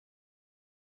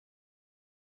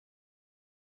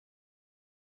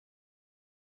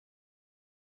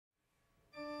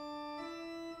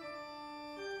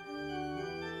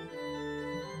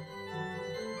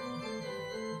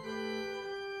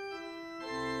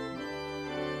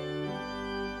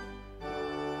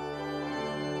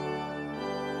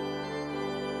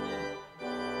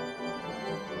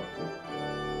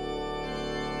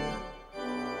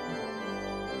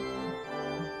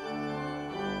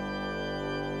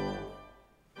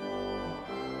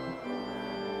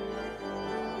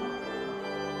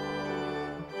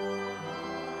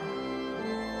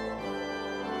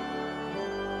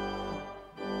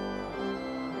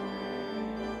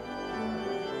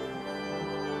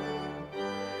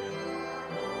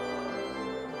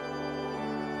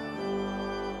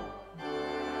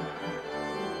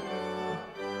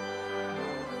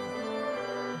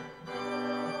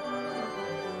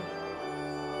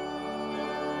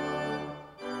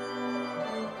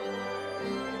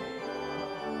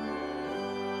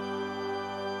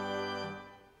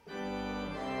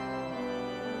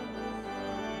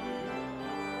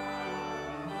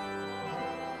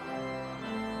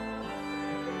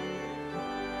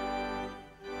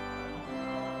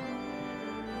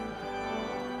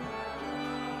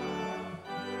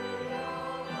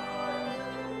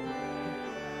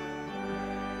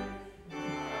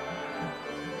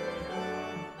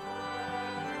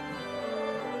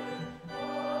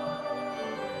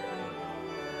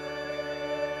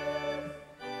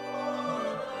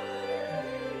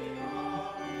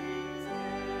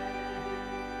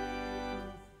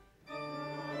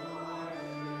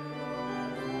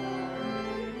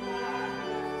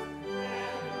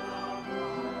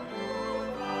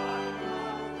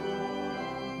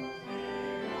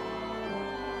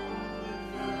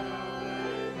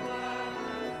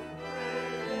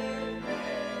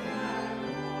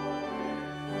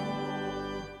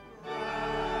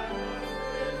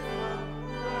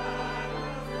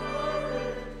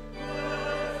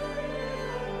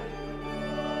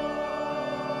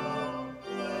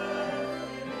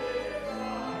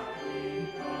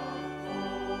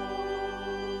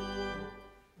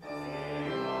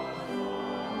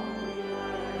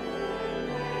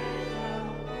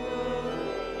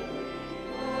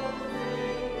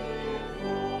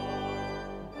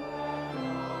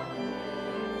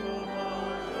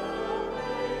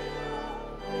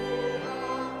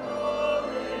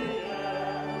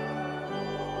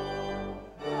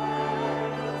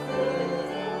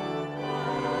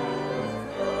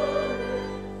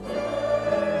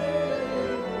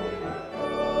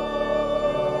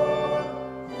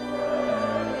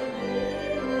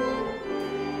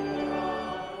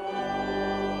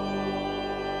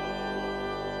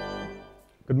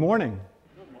Good morning.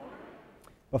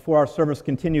 Before our service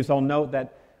continues, I'll note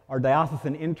that our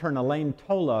diocesan intern, Elaine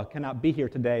Tola, cannot be here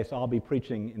today, so I'll be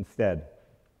preaching instead.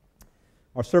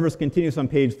 Our service continues on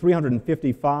page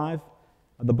 355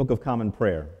 of the Book of Common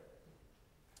Prayer.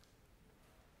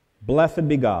 Blessed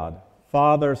be God,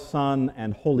 Father, Son,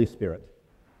 and Holy Spirit,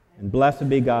 and blessed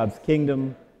be God's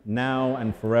kingdom, now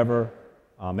and forever.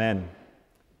 Amen.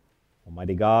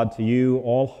 Almighty God, to you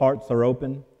all hearts are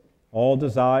open, all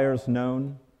desires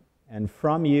known, and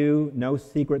from you no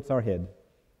secrets are hid.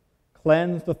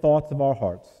 Cleanse the thoughts of our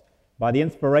hearts by the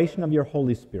inspiration of your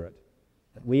Holy Spirit,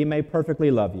 that we may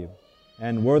perfectly love you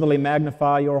and worthily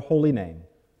magnify your holy name,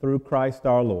 through Christ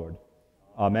our Lord.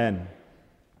 Amen.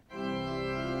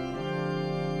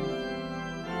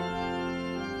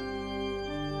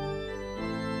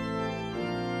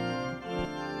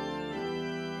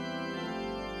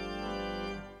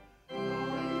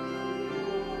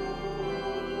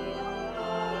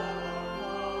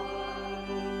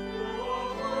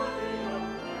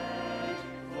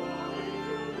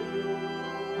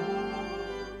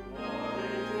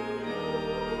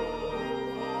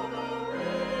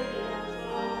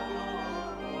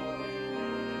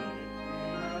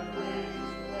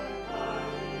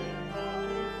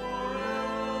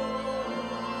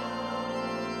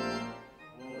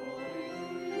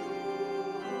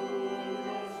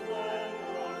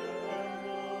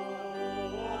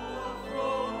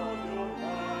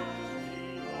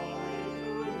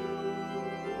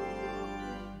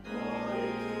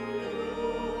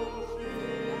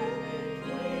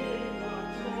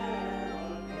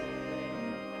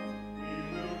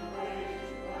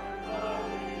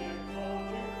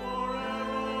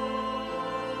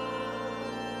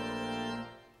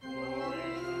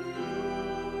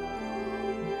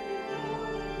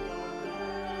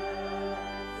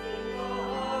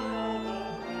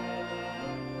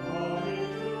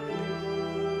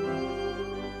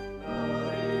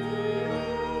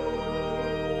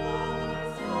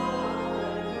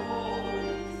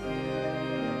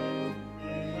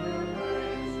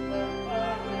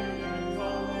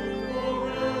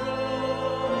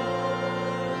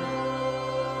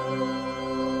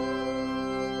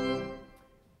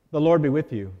 The Lord be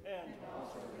with you. And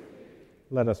also with you.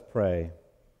 Let us pray.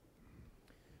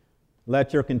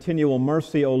 Let your continual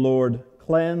mercy, O Lord,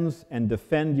 cleanse and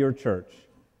defend your church.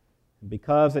 And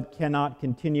because it cannot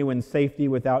continue in safety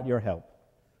without your help,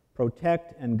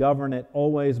 protect and govern it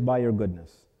always by your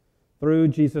goodness. Through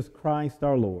Jesus Christ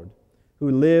our Lord,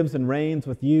 who lives and reigns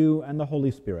with you and the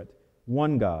Holy Spirit,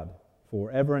 one God,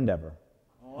 forever and ever.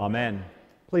 Amen.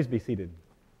 Please be seated.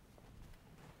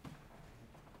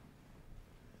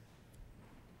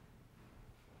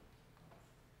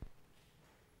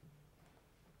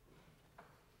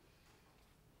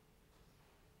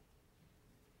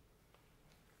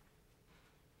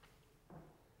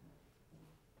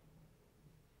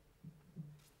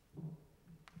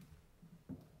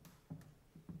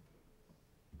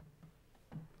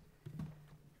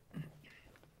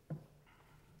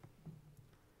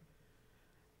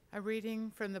 A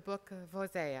reading from the book of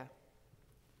Hosea.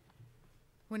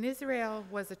 When Israel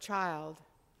was a child,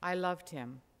 I loved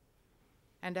him,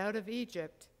 and out of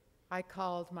Egypt I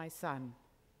called my son.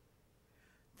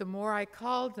 The more I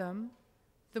called them,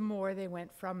 the more they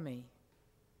went from me.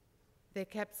 They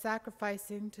kept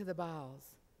sacrificing to the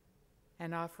Baals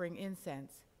and offering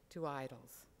incense to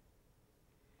idols.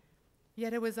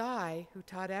 Yet it was I who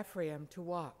taught Ephraim to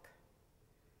walk.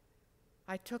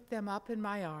 I took them up in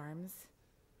my arms,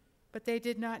 but they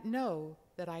did not know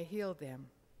that I healed them.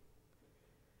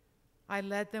 I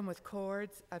led them with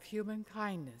cords of human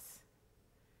kindness,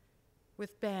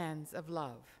 with bands of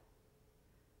love.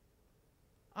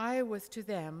 I was to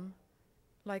them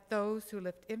like those who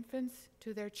lift infants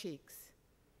to their cheeks.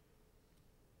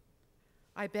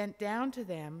 I bent down to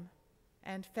them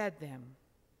and fed them.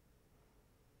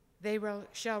 They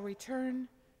shall return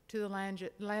to the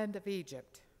land of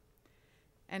Egypt,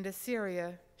 and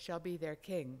Assyria shall be their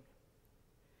king,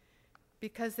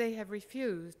 because they have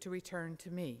refused to return to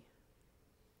me.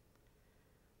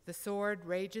 The sword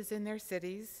rages in their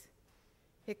cities,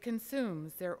 it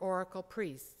consumes their oracle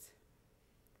priests,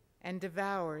 and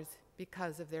devours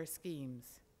because of their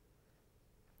schemes.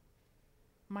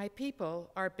 My people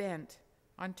are bent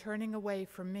on turning away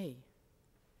from me.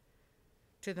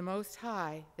 To the Most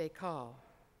High they call,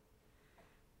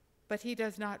 but he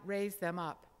does not raise them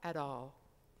up at all.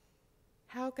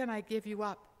 How can I give you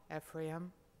up,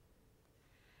 Ephraim?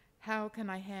 How can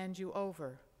I hand you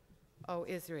over, O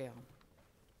Israel?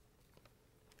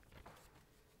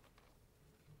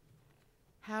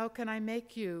 How can I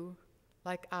make you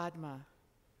like Admah?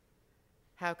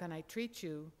 How can I treat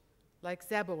you like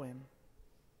Zeboim?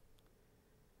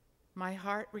 My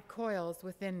heart recoils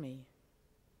within me.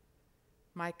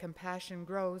 My compassion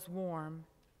grows warm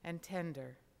and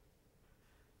tender.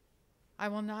 I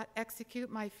will not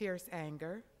execute my fierce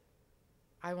anger.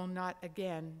 I will not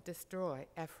again destroy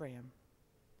Ephraim.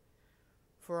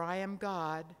 For I am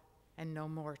God and no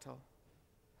mortal,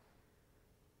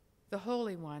 the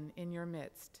Holy One in your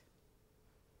midst,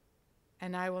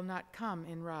 and I will not come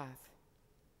in wrath.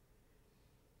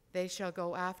 They shall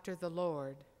go after the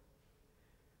Lord,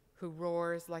 who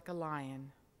roars like a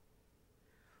lion.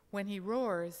 When he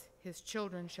roars, his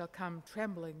children shall come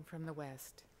trembling from the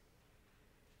west.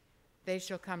 They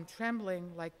shall come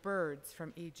trembling like birds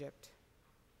from Egypt,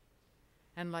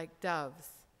 and like doves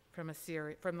from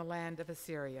the land of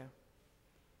Assyria.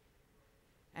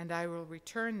 And I will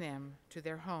return them to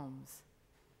their homes,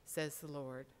 says the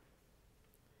Lord.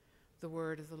 The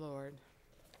word of the Lord.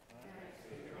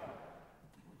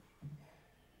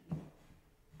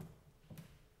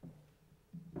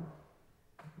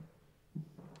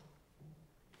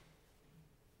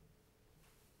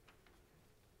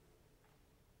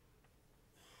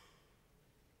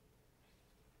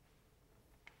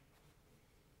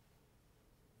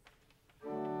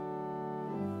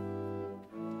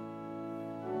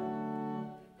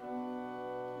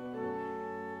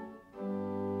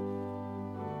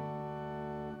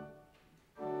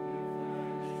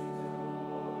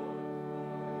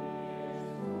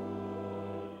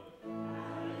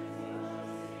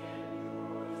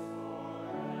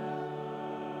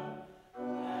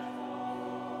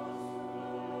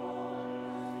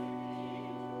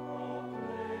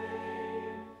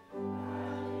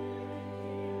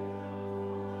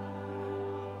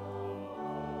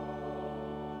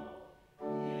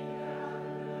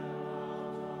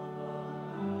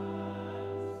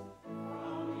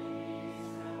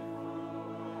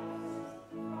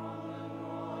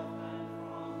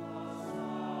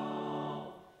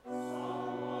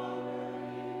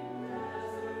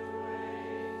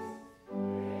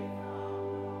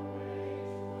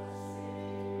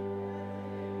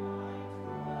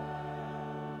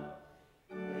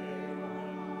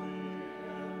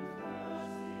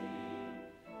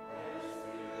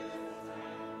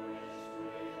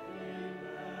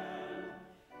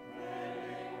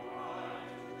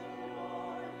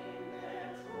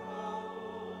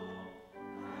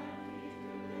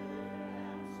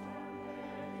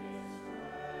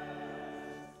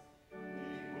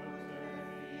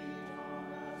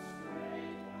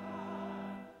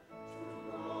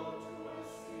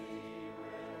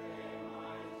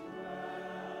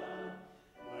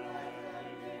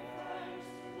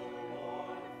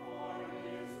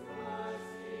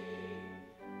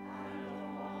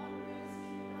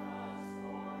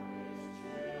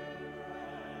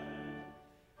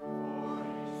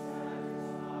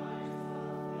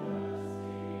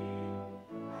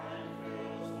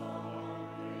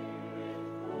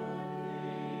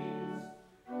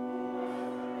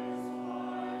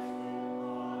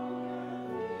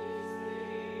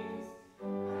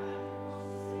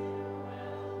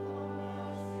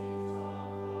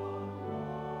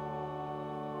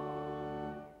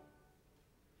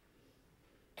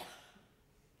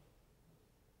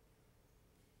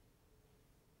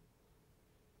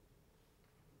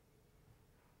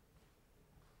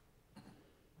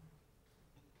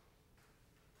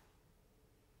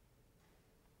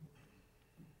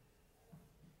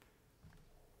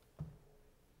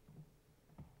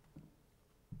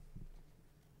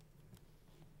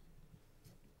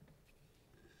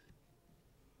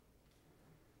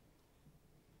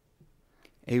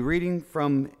 A reading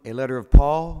from a letter of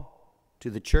Paul to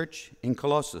the church in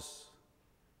Colossus.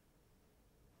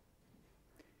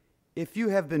 If you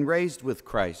have been raised with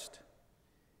Christ,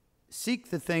 seek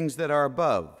the things that are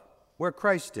above, where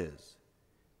Christ is,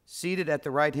 seated at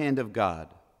the right hand of God.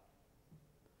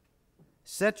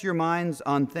 Set your minds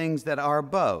on things that are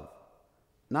above,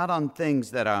 not on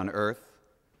things that are on earth,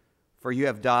 for you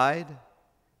have died,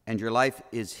 and your life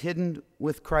is hidden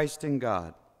with Christ in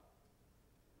God.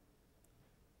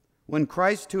 When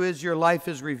Christ, who is your life,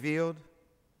 is revealed,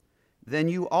 then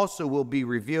you also will be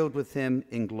revealed with him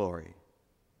in glory.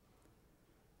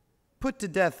 Put to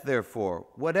death, therefore,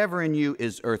 whatever in you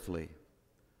is earthly: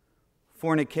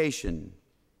 fornication,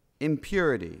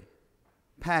 impurity,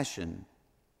 passion,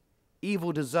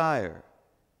 evil desire,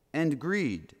 and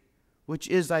greed, which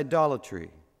is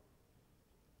idolatry.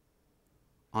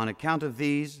 On account of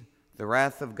these, the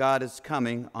wrath of God is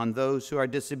coming on those who are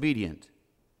disobedient.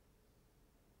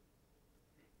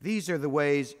 These are the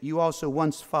ways you also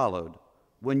once followed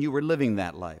when you were living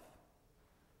that life.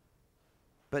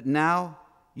 But now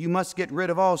you must get rid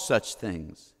of all such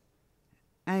things: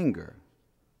 anger,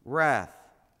 wrath,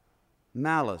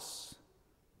 malice,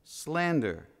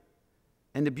 slander,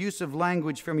 and abusive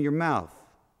language from your mouth.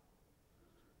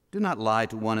 Do not lie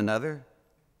to one another,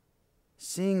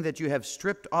 seeing that you have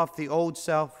stripped off the old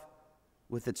self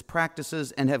with its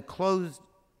practices and have clothed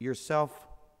yourself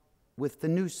with the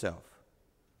new self,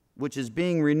 which is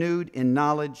being renewed in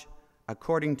knowledge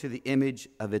according to the image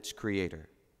of its Creator.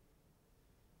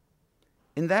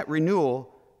 In that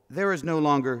renewal, there is no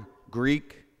longer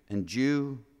Greek and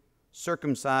Jew,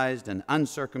 circumcised and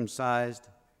uncircumcised,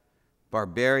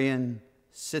 barbarian,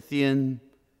 Scythian,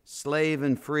 slave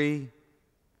and free,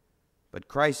 but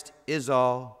Christ is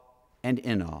all and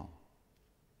in all.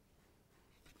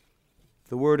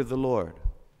 The word of the Lord.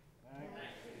 Thanks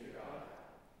be to God.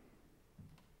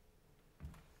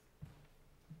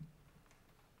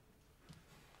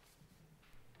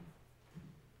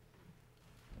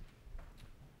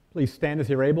 Please stand as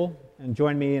you're able and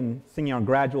join me in singing our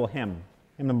gradual hymn,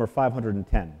 hymn number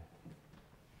 510.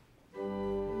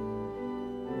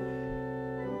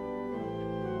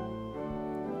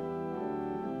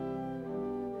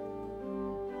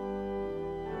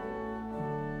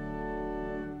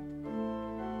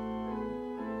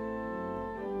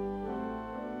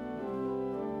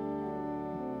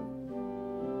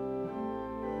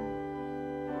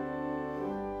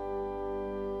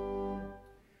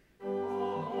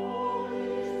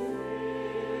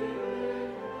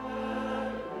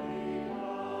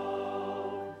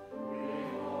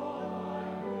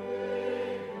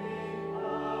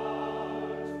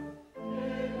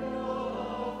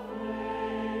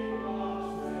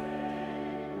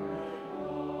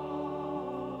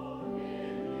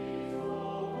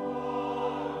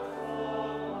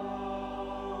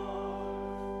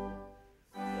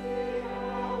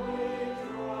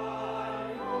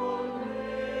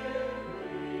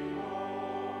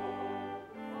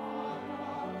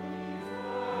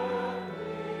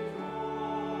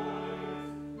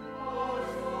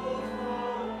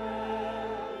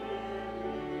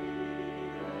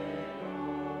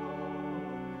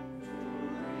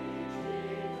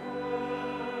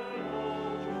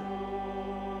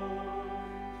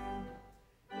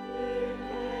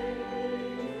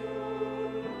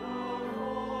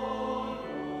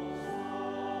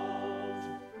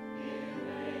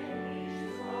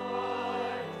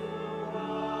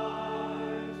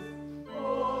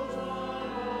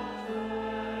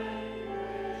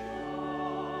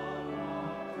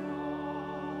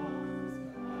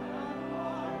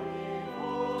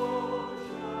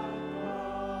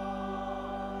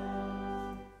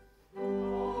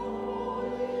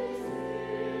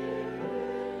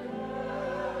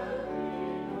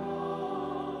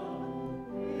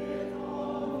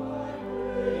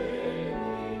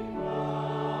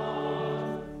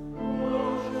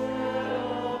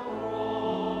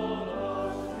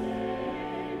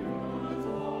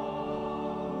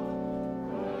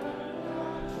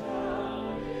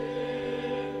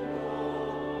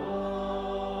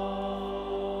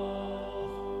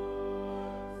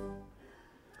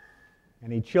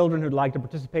 Any children who'd like to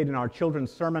participate in our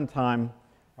children's sermon time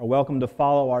are welcome to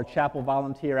follow our chapel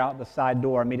volunteer out the side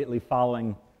door immediately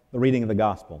following the reading of the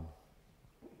gospel.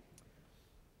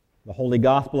 The Holy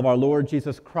Gospel of our Lord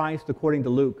Jesus Christ according to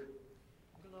Luke.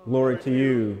 Glory to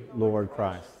you, Lord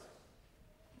Christ.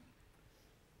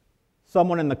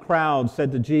 Someone in the crowd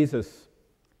said to Jesus,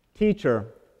 "Teacher,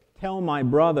 tell my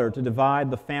brother to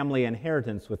divide the family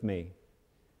inheritance with me."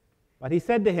 But he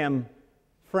said to him,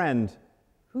 "Friend,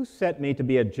 who set me to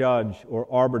be a judge or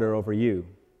arbiter over you?"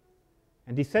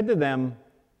 And he said to them,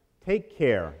 "Take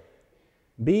care.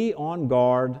 Be on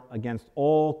guard against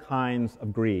all kinds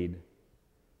of greed,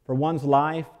 for one's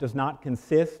life does not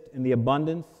consist in the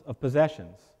abundance of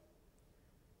possessions."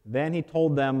 Then he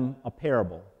told them a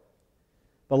parable.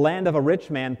 The land of a rich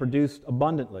man produced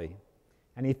abundantly,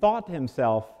 and he thought to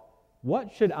himself,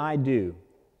 "What should I do?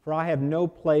 For I have no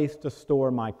place to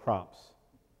store my crops."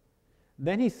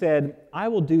 Then he said, "I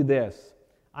will do this.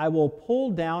 I will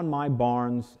pull down my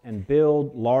barns and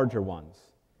build larger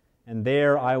ones, and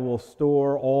there I will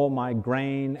store all my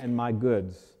grain and my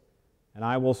goods. And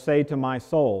I will say to my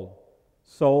soul,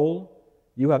 'Soul,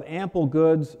 you have ample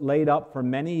goods laid up for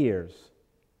many years.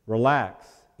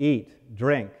 Relax, eat,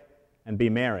 drink, and be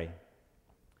merry.'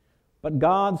 But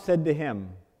God said to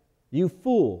him, 'You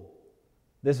fool,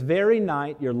 this very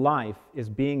night your life is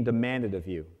being demanded of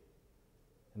you.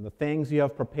 And the things you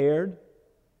have prepared,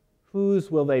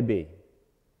 whose will they be?'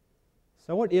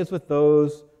 So it is with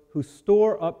those who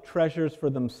store up treasures for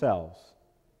themselves,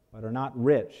 but are not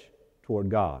rich toward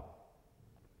God."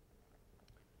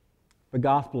 The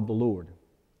Gospel of the Lord.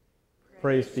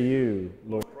 Praise to you,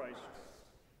 Lord Christ.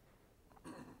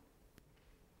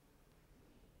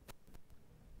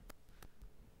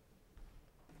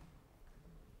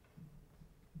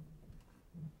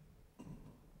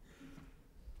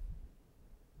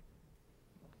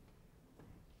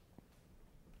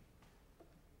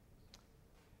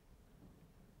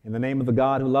 In the name of the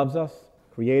God who loves us,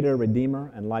 Creator,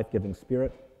 Redeemer, and life-giving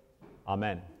Spirit,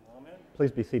 Amen. Amen. Please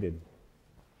be seated.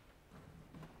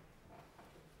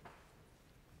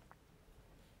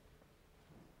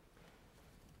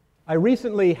 I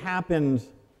recently happened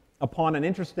upon an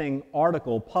interesting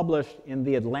article published in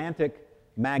the Atlantic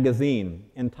magazine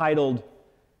entitled,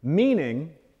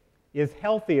 "Meaning is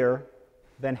Healthier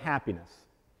Than Happiness."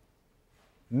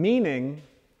 Meaning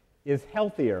is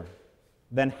healthier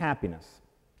than happiness.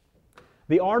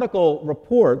 The article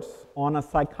reports on a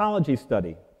psychology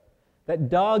study that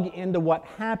dug into what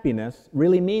happiness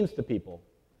really means to people.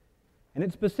 And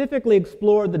it specifically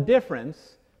explored the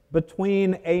difference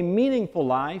between a meaningful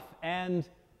life and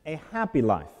a happy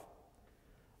life.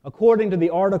 According to the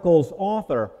article's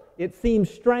author, it seems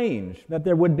strange that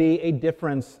there would be a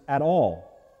difference at all.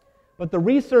 But the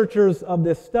researchers of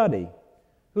this study,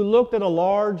 who looked at a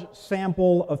large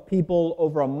sample of people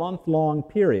over a month-long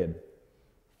period,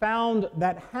 found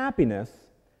that happiness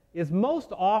is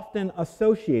most often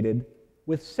associated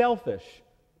with selfish,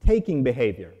 taking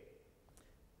behavior,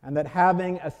 and that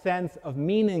having a sense of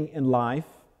meaning in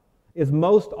life is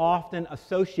most often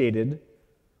associated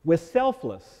with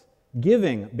selfless,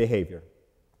 giving behavior.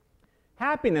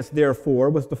 Happiness, therefore,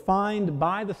 was defined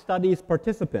by the study's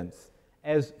participants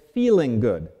as feeling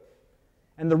good.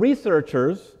 And the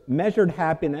researchers measured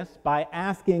happiness by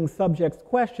asking subjects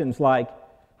questions like,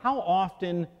 how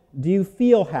often do you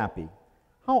feel happy?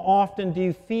 How often do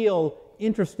you feel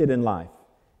interested in life?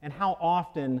 And how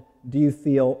often do you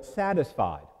feel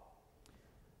satisfied?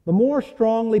 The more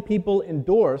strongly people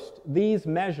endorsed these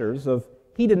measures of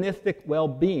hedonistic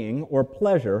well-being or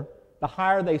pleasure, the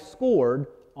higher they scored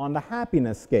on the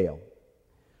happiness scale.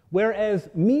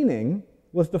 Whereas meaning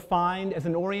was defined as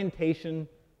an orientation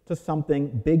to something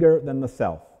bigger than the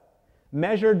self,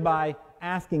 measured by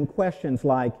asking questions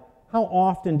like, how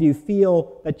often do you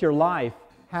feel that your life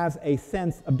has a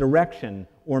sense of direction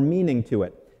or meaning to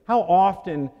it? How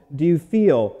often do you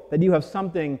feel that you have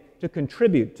something to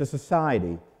contribute to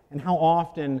society? And how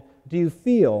often do you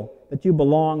feel that you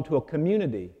belong to a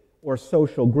community or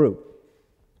social group?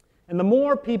 And the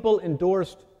more people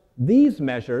endorsed these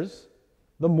measures,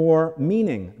 the more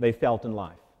meaning they felt in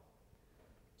life.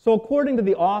 So according to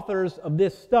the authors of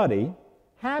this study,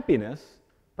 happiness,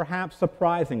 perhaps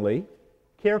surprisingly,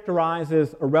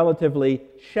 characterizes a relatively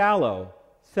shallow,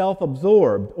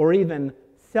 self-absorbed, or even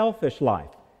selfish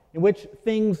life, in which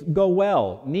things go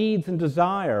well, needs and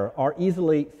desire are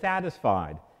easily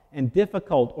satisfied, and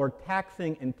difficult or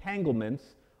taxing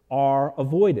entanglements are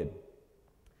avoided.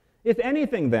 If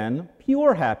anything, then,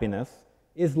 pure happiness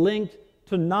is linked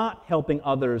to not helping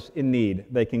others in need,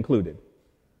 they concluded.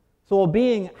 So while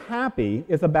being happy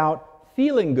is about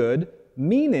feeling good,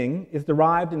 meaning is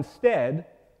derived instead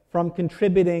from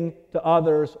contributing to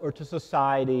others or to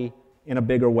society in a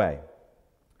bigger way.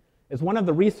 As one of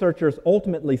the researchers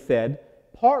ultimately said,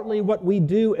 partly what we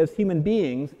do as human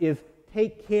beings is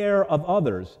take care of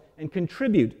others and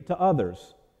contribute to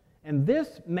others. And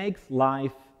this makes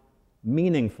life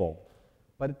meaningful,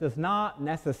 but it does not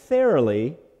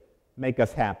necessarily make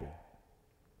us happy.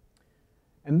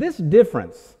 And this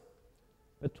difference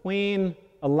between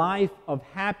a life of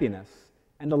happiness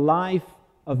and a life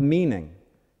of meaning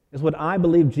is what I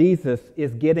believe Jesus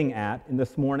is getting at in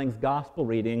this morning's gospel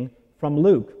reading from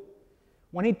Luke,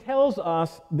 when he tells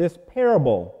us this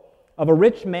parable of a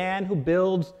rich man who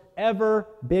builds ever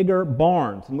bigger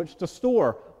barns in which to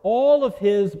store all of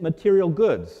his material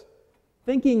goods,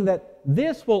 thinking that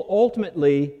this will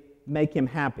ultimately make him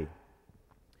happy.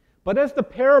 But as the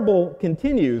parable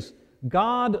continues,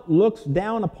 God looks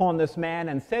down upon this man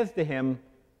and says to him,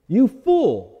 "You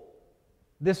fool!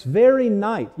 This very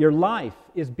night your life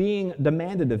is being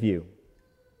demanded of you.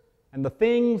 And the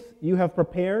things you have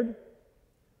prepared,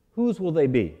 whose will they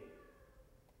be?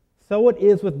 So it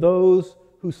is with those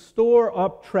who store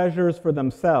up treasures for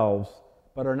themselves,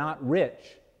 but are not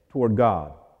rich toward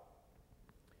God."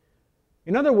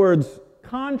 In other words,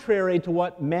 contrary to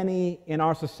what many in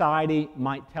our society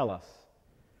might tell us,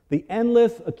 the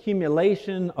endless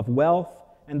accumulation of wealth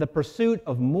and the pursuit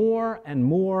of more and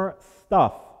more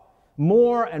stuff,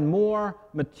 more and more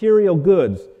material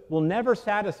goods will never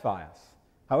satisfy us,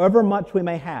 however much we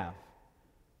may have.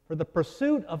 For the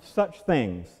pursuit of such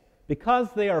things,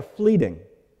 because they are fleeting,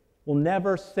 will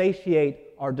never satiate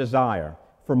our desire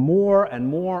for more and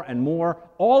more and more,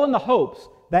 all in the hopes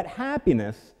that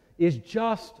happiness is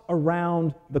just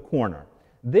around the corner.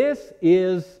 This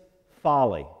is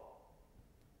folly.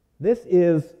 This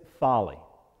is folly.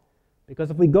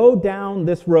 Because if we go down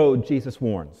this road, Jesus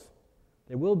warns,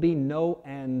 there will be no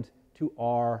end to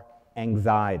our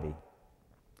anxiety.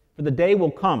 For the day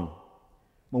will come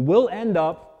when we'll end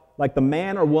up like the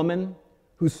man or woman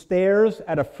who stares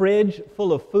at a fridge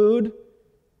full of food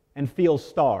and feels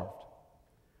starved,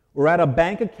 or at a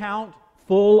bank account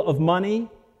full of money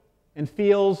and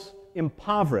feels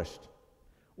impoverished,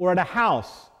 or at a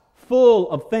house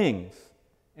full of things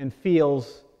and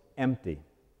feels empty.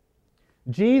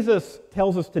 Jesus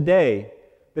tells us today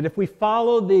that if we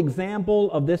follow the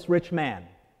example of this rich man,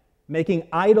 making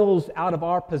idols out of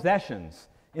our possessions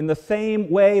in the same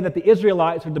way that the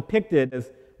Israelites are depicted as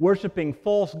worshiping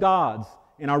false gods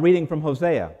in our reading from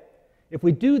Hosea, if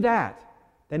we do that,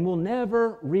 then we'll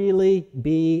never really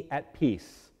be at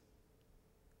peace.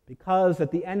 Because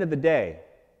at the end of the day,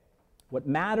 what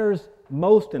matters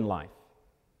most in life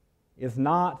is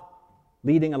not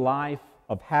leading a life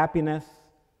of happiness,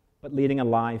 but leading a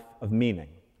life of meaning,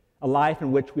 a life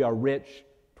in which we are rich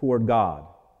toward God,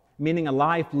 meaning a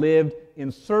life lived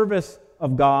in service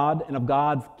of God and of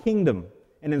God's kingdom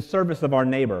and in service of our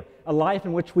neighbor, a life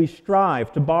in which we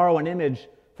strive to borrow an image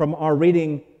from our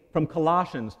reading from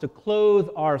Colossians to clothe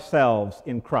ourselves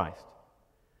in Christ.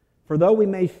 For though we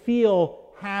may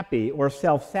feel happy or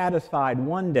self-satisfied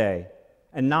one day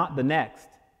and not the next,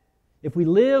 if we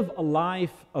live a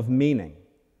life of meaning,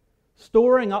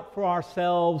 storing up for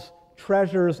ourselves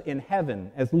treasures in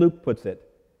heaven, as Luke puts it,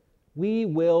 we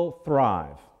will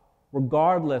thrive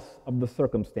regardless of the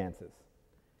circumstances.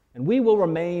 And we will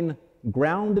remain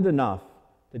grounded enough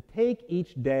to take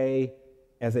each day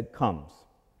as it comes,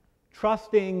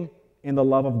 trusting in the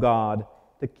love of God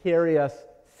to carry us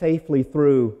safely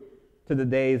through to the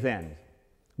day's end,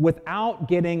 without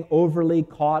getting overly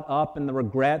caught up in the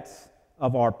regrets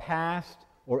of our past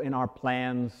or in our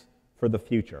plans for the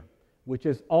future, which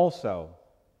is also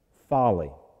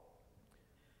folly.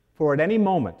 For at any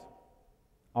moment,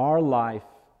 our life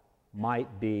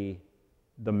might be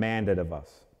demanded of us,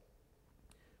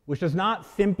 which does not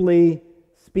simply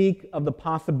speak of the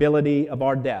possibility of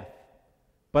our death,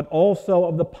 but also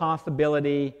of the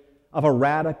possibility of a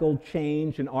radical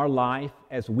change in our life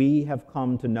as we have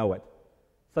come to know it,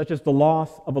 such as the loss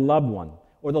of a loved one,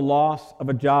 or the loss of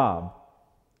a job,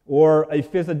 or a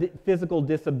physical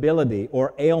disability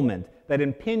or ailment that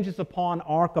impinges upon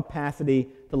our capacity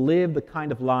to live the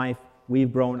kind of life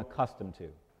we've grown accustomed to.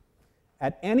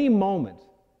 At any moment,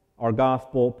 our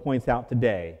gospel points out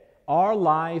today, our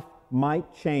life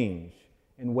might change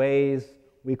in ways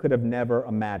we could have never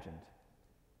imagined,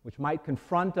 which might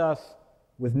confront us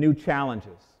with new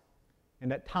challenges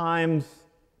and at times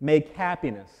make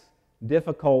happiness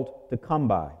difficult to come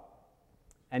by.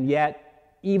 And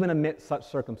yet, even amidst such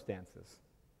circumstances,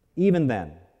 even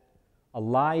then, a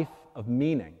life of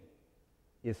meaning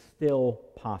is still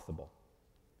possible.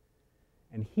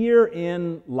 And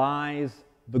herein lies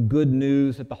the good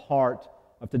news at the heart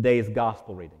of today's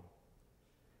gospel reading.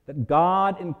 That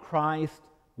God in Christ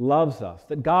loves us.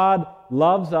 That God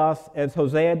loves us, as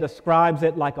Hosea describes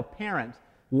it, like a parent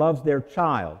loves their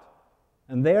child,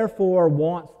 and therefore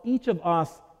wants each of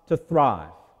us to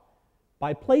thrive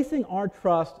by placing our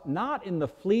trust not in the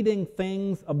fleeting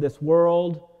things of this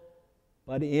world,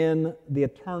 but in the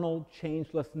eternal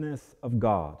changelessness of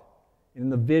God, in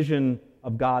the vision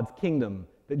of God's kingdom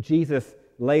that Jesus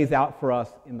lays out for us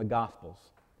in the Gospels,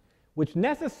 which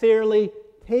necessarily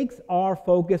takes our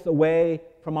focus away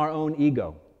from our own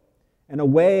ego and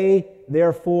away,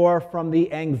 therefore, from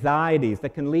the anxieties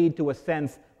that can lead to a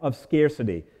sense of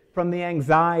scarcity, from the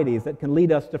anxieties that can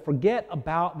lead us to forget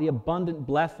about the abundant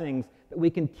blessings that we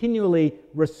continually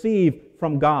receive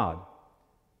from God,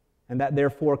 and that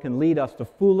therefore can lead us to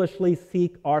foolishly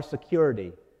seek our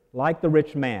security, like the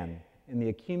rich man, in the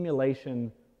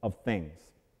accumulation of things.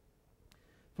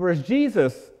 For as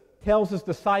Jesus tells his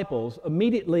disciples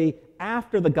immediately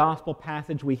after the gospel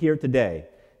passage we hear today,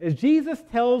 as Jesus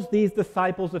tells these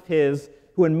disciples of his,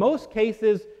 who in most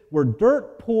cases were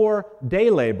dirt-poor day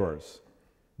laborers,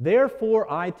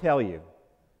 therefore I tell you,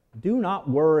 do not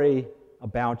worry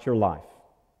about your life,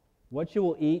 what you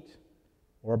will eat,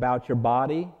 or about your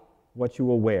body, what you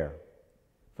will wear.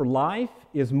 For life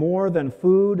is more than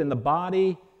food, and the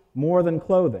body more than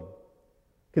clothing.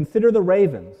 Consider the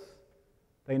ravens.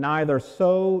 They neither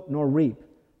sow nor reap.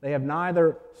 They have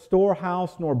neither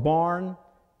storehouse nor barn,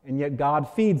 and yet God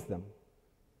feeds them.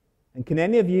 And can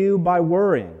any of you, by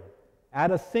worrying,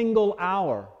 add a single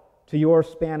hour to your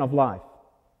span of life?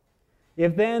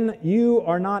 If then you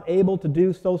are not able to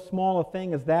do so small a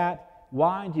thing as that,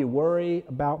 why do you worry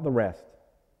about the rest?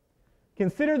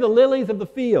 Consider the lilies of the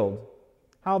field,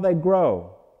 how they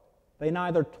grow. They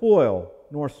neither toil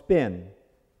nor spin.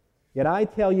 Yet I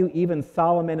tell you, even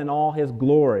Solomon in all his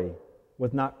glory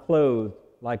was not clothed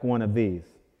like one of these.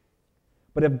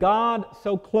 But if God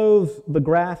so clothes the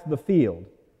grass of the field,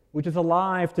 which is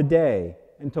alive today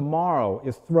and tomorrow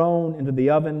is thrown into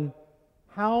the oven,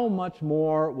 how much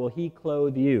more will he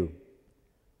clothe you,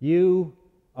 you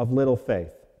of little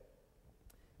faith?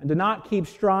 And do not keep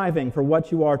striving for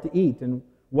what you are to eat and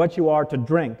what you are to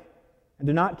drink, and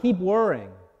do not keep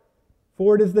worrying,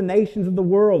 for it is the nations of the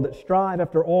world that strive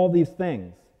after all these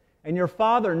things, and your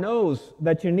Father knows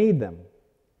that you need them.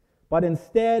 But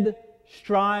instead,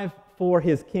 strive for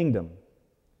his kingdom,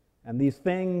 and these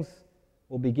things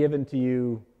will be given to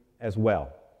you as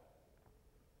well.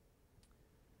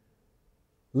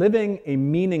 Living a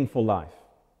meaningful life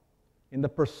in the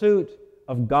pursuit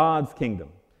of God's kingdom,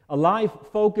 a life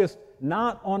focused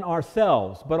not on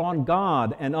ourselves but on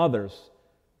God and others,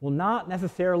 will not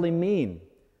necessarily mean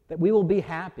that we will be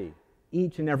happy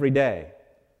each and every day,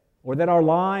 or that our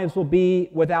lives will be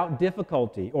without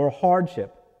difficulty or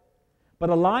hardship.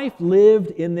 But a life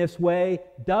lived in this way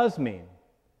does mean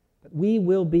that we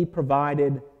will be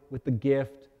provided with the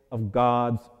gift of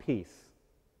God's peace,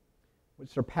 which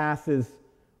surpasses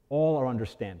all our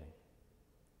understanding.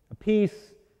 A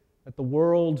peace that the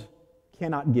world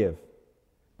cannot give,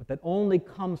 but that only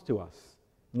comes to us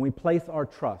when we place our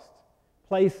trust,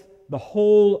 place the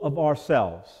whole of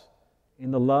ourselves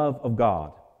in the love of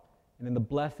God and in the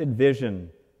blessed vision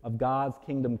of God's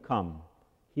kingdom come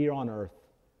here on earth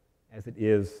as it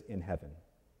is in heaven.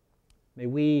 May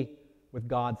we, with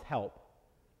God's help,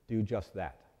 do just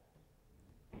that.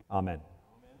 Amen.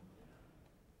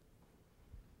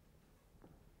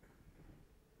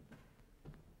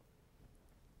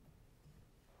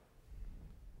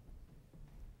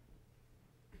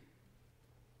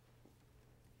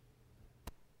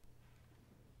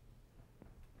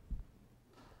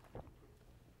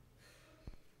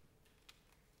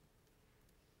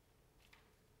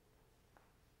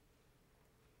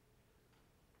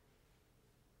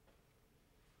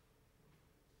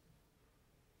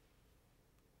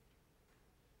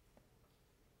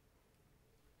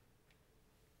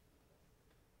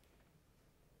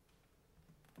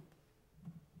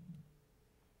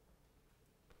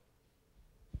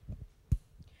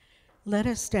 Let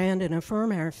us stand and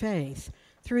affirm our faith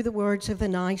through the words of the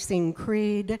Nicene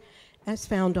Creed as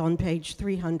found on page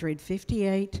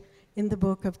 358 in the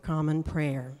Book of Common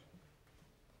Prayer.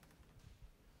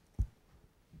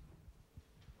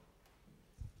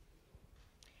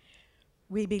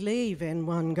 We believe in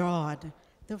one God,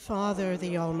 the Father,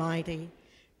 the Almighty,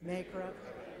 maker of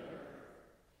heaven and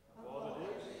earth, of all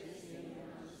that is seen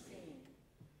and unseen.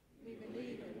 We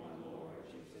believe in one Lord,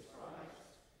 Jesus Christ,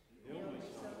 the only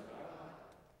Son of God,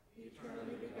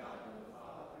 eternally begotten of the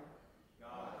Father,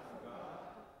 God from God,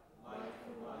 light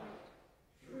from light,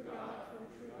 true God from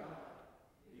true God,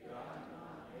 begotten,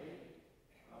 not made,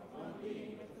 of one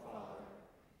being with the Father.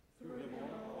 Through him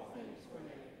all things were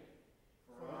made.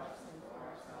 For us and for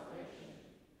our salvation,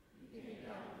 he came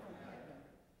down from heaven.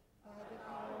 By the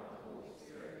power of the Holy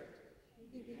Spirit,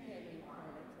 he became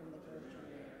incarnate from the Virgin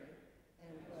Mary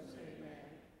and was made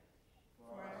man.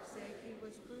 For our sake he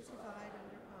was crucified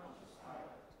under Pontius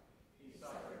Pilate. He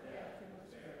suffered death and was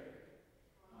buried.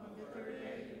 On the third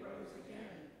day he rose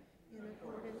again, in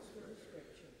accordance with the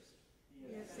Scriptures.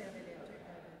 He ascended into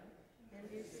heaven and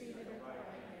is seated at the right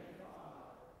hand of the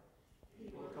Father. He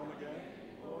will come again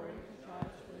in glory to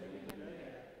judge the living and the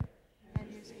dead, and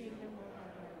his kingdom will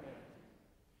have no end.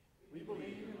 We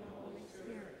believe in the Holy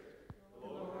Spirit, the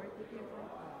Lord, the giver of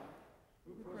life,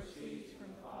 who proceeds from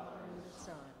the Father and the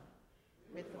Son.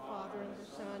 With the Father and the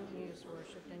Son he is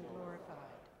worshipped and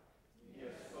glorified. He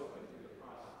has spoken through the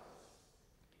prophets.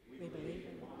 We believe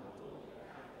in one holy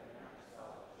Catholic and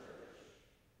Apostolic Church.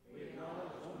 We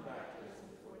acknowledge one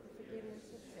baptism for the forgiveness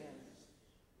of sins.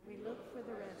 We look for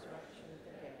the resurrection of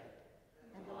the dead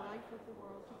and the life of the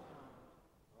world to come.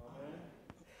 Amen.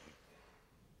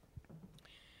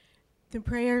 The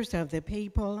prayers of the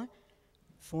people,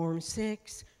 Form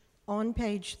 6, on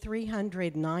page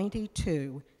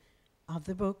 392 of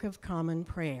the Book of Common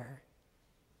Prayer.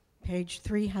 Page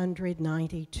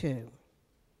 392.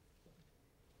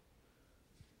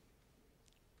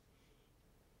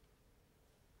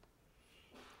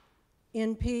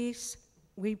 In peace,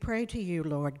 we pray to you,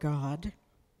 Lord God.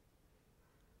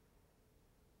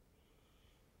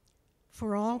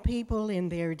 For all people in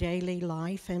their daily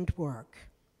life and work.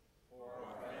 For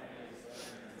our families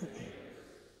and neighbors,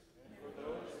 and for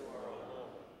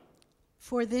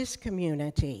for this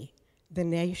community, the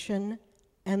nation,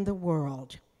 and the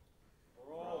world.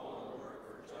 For all who work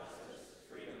for justice,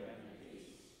 freedom, and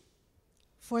peace.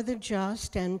 For the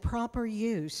just and proper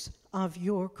use of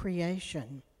your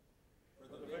creation.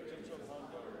 For the victims of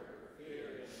hunger,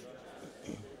 fear, injustice,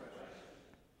 and oppression.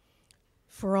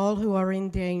 For all who are in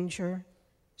danger,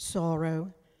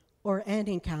 sorrow, or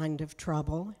any kind of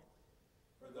trouble.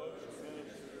 For those who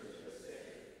minister to the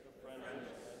sick, the friendless,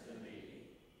 and the needy.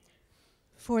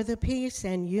 For the peace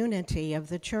and unity of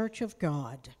the Church of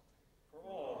God. For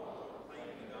all who proclaim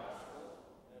the gospel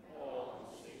and all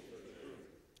who seek the truth.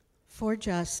 For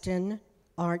Justin,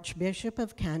 Archbishop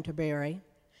of Canterbury,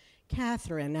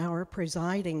 Catherine, our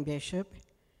presiding bishop,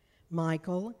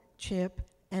 Michael, Chip,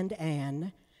 and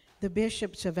Anne, the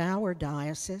bishops of our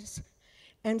diocese,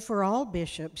 and for all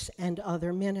bishops and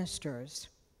other ministers.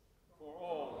 For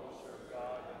all who serve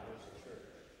God and His church.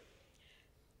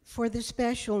 For the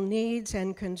special needs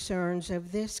and concerns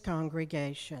of this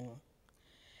congregation.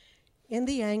 In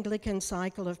the Anglican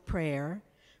cycle of prayer,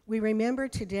 we remember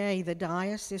today the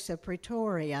Diocese of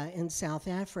Pretoria in South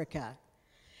Africa.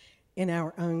 In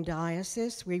our own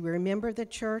diocese, we remember the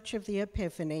Church of the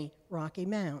Epiphany, Rocky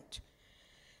Mount,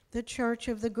 the Church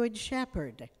of the Good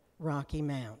Shepherd, Rocky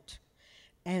Mount,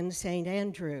 and St.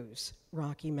 Andrew's,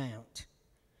 Rocky Mount.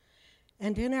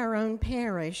 And in our own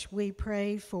parish, we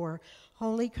pray for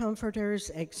Holy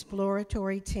Comforter's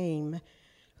exploratory team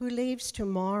who leaves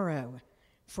tomorrow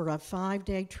for a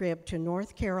 5-day trip to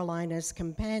North Carolina's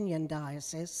companion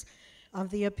diocese of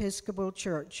the Episcopal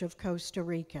Church of Costa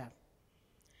Rica.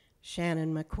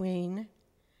 Shannon McQueen,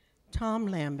 Tom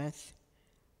Lambeth,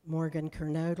 Morgan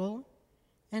Kernodle,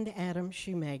 and Adam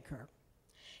Shoemaker.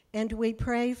 And we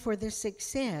pray for the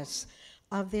success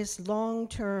of this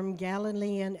long-term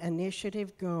Galilean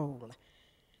initiative goal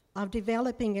of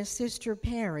developing a sister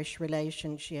parish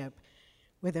relationship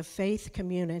with a faith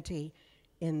community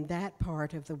in that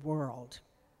part of the world.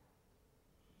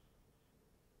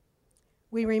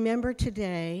 We remember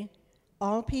today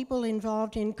all people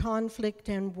involved in conflict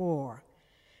and war,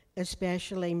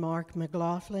 especially Mark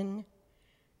McLaughlin,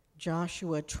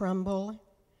 Joshua Trumbull,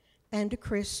 and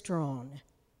Chris Strawn,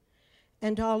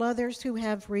 and all others who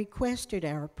have requested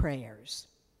our prayers.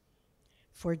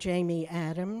 For Jamie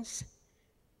Adams,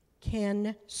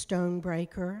 Ken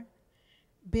Stonebreaker,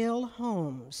 Bill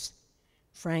Holmes,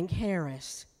 Frank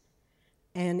Harris,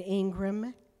 Ann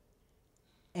Ingram,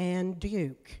 Ann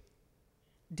Duke,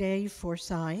 Dave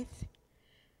Forsyth,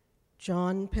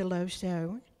 John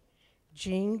Peloso,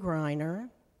 Jean Greiner,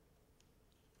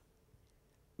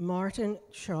 Martin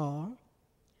Shaw,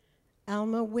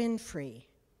 Alma Winfrey,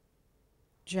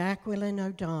 Jacqueline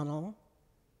O'Donnell,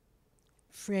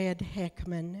 Fred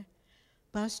Heckman,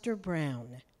 Buster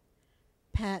Brown,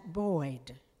 Pat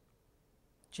Boyd,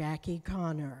 Jackie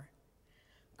Connor,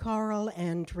 Carl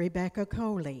and Rebecca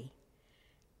Coley,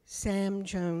 Sam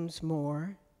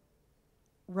Jones-Moore,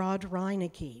 Rod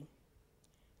Reinecke,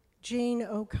 Jean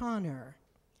O'Connor,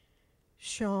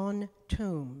 Sean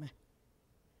Toome,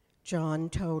 John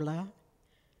Tola,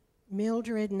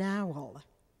 Mildred Nowell,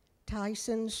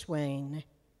 Tyson Swain,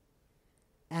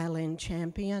 Alan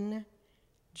Champion,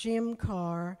 Jim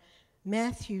Carr,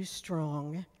 Matthew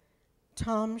Strong,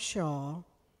 Tom Shaw,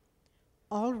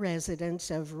 all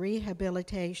residents of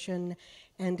rehabilitation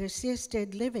and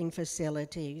assisted living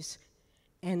facilities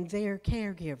and their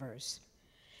caregivers,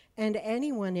 and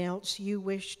anyone else you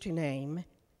wish to name,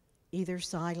 either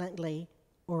silently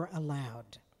or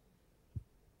aloud.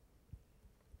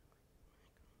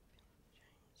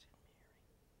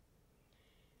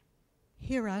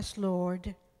 Hear us,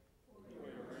 Lord.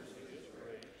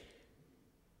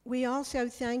 We also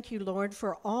thank you, Lord,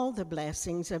 for all the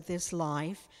blessings of this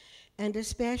life, and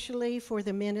especially for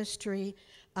the ministry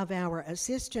of our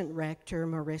Assistant Rector,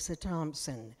 Marissa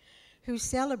Thompson, who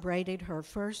celebrated her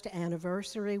first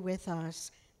anniversary with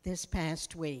us this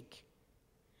past week.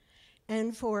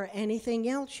 And for anything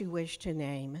else you wish to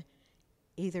name,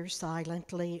 either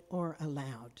silently or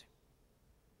aloud.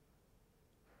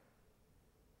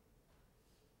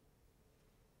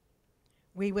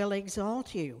 We will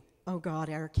exalt you, O God,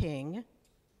 our King. And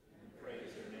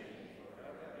praise your name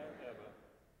forever and ever.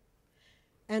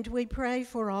 And we pray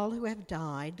for all who have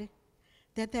died,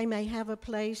 that they may have a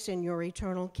place in your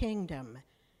eternal kingdom,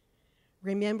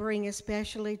 remembering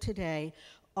especially today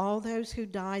all those who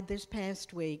died this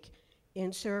past week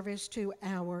in service to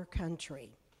our country.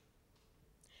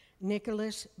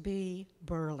 Nicholas B.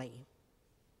 Burley,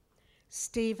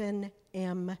 Stephen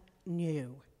M.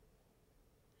 New,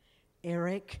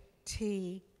 Eric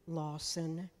T.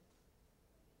 Lawson,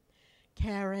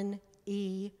 Karen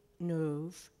E.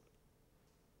 Nuve,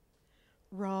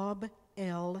 Rob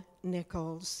L.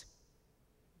 Nichols,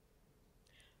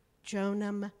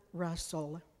 Jonam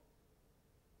Russell,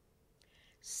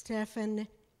 Stephen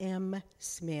M.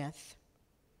 Smith,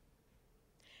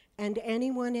 and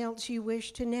anyone else you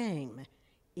wish to name,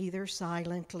 either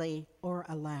silently or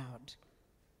aloud.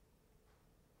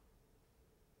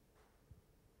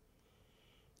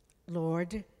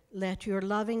 Lord, let your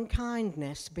loving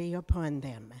kindness be upon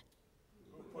them.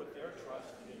 Who put their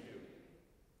trust in you.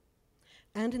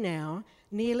 And now,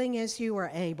 kneeling as you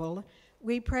are able,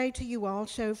 we pray to you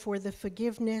also for the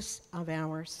forgiveness of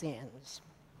our sins.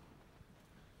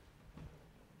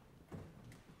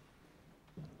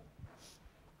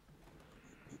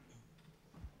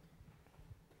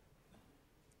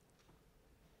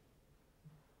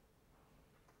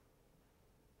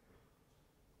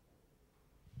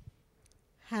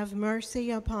 Have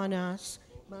mercy upon us,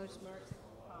 most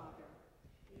merciful Father.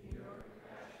 In your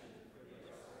compassion, forgive us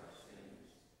our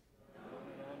sins, known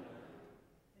and unknown,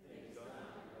 things done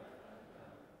and left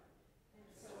undone.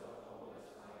 And so uphold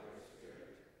us by your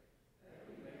Spirit, that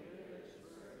we may live and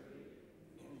serve you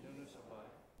In newness of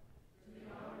life. to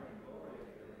the honor and glory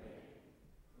of your name,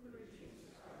 through Jesus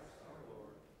Christ our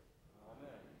Lord.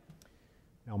 Amen.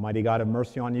 Almighty God, have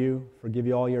mercy on you, forgive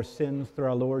you all your sins through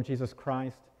our Lord Jesus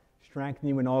Christ, strengthen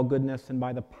you in all goodness, and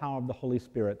by the power of the Holy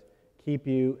Spirit, keep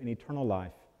you in eternal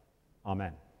life.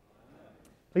 Amen.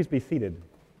 Please be seated.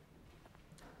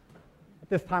 At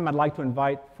this time, I'd like to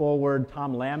invite forward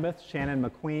Tom Lambeth, Shannon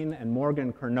McQueen, and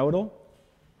Morgan Kernodle,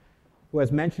 who,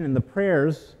 as mentioned in the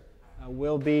prayers,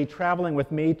 will be traveling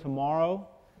with me tomorrow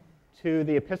to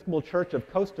the Episcopal Church of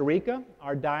Costa Rica,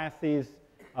 our diocese,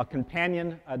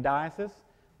 companion diocese,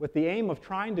 with the aim of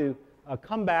trying to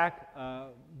come back,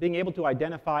 being able to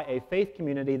identify a faith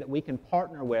community that we can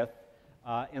partner with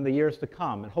in the years to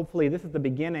come. And hopefully this is the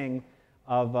beginning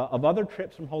of other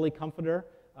trips from Holy Comforter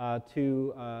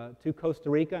to Costa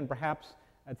Rica, and perhaps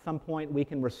at some point we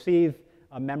can receive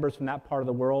members from that part of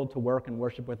the world to work and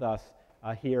worship with us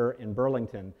here in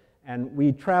Burlington. And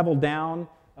we travel down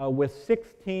with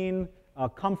 16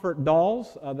 comfort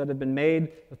dolls that have been made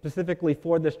specifically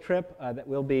for this trip that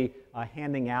we'll be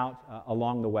handing out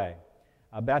along the way.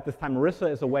 But at this time, Marissa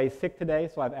is away sick today,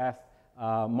 so I've asked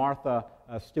Martha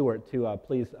Stewart to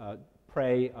please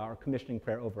pray our commissioning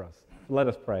prayer over us. So let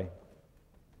us pray.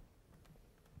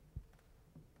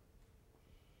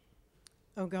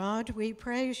 O God, we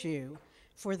praise you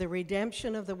for the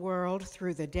redemption of the world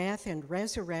through the death and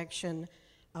resurrection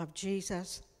of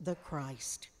Jesus the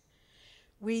Christ.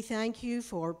 We thank you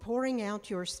for pouring out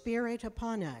your Spirit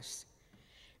upon us,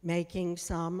 making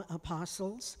some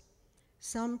apostles,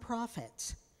 some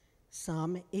prophets,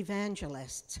 some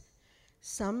evangelists,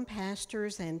 some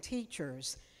pastors and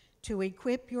teachers to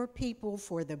equip your people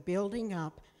for the building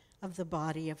up of the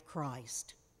body of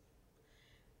Christ.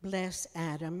 Bless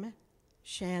Adam,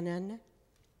 Shannon,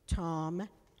 Tom,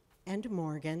 and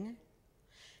Morgan,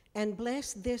 and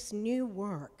bless this new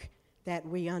work that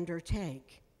we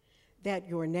undertake, that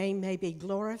your name may be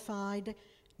glorified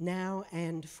now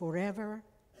and forever.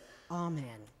 Amen.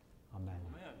 Amen.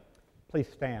 Amen. Please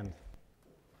stand.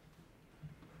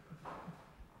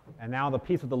 And now the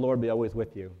peace of the Lord be always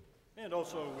with you. And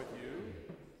also with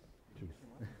you.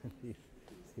 Peace,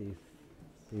 peace,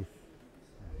 peace,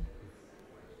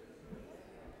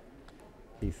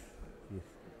 peace, peace,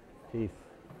 peace,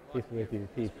 peace be with you,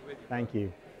 peace. Thank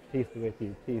you. Peace be with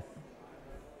you, peace.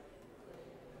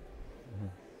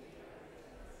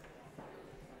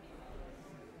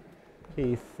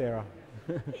 Peace, Sarah.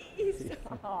 Peace.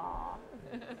 Aw.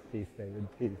 Peace, David.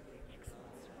 Peace.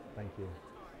 Thank you.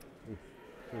 Peace,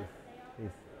 peace, peace.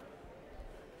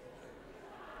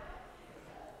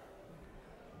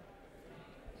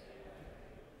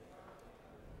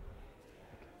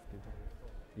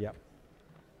 Yep.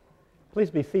 Please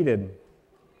be seated.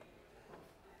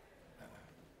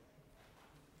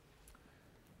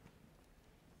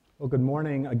 Well, good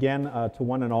morning again to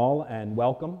one and all, and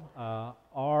welcome.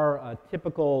 Our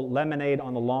typical lemonade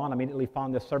on the lawn immediately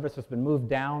following this service has been moved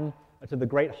down to the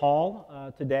Great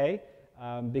Hall today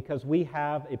because we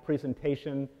have a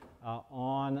presentation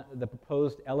on the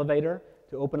proposed elevator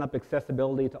to open up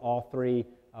accessibility to all three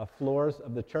floors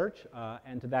of the church.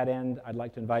 And to that end, I'd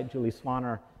like to invite Julie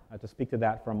Swanner to speak to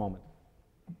that for a moment.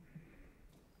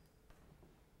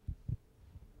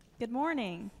 Good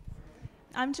morning.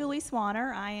 I'm Julie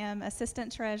Swanner. I am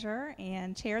Assistant Treasurer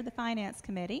and Chair of the Finance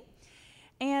Committee.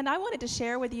 And I wanted to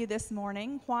share with you this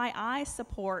morning why I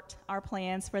support our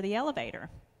plans for the elevator.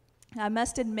 I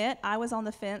must admit, I was on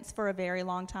the fence for a very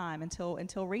long time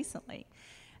until recently.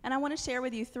 And I want to share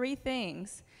with you three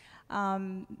things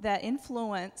that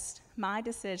influenced my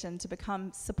decision to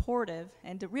become supportive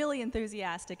and to really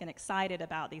enthusiastic and excited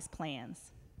about these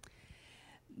plans.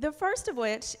 The first of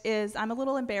which is, I'm a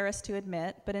little embarrassed to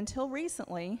admit, but until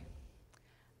recently,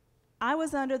 I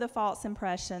was under the false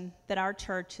impression that our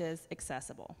church is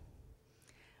accessible.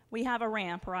 We have a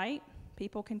ramp, right?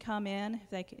 People can come in if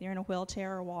they're in a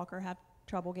wheelchair or walker, have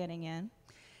trouble getting in.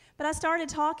 But I started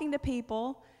talking to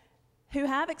people who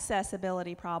have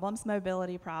accessibility problems,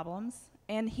 mobility problems,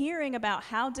 and hearing about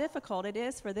how difficult it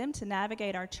is for them to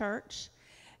navigate our church.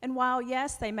 And while,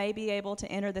 yes, they may be able to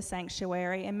enter the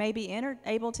sanctuary and may be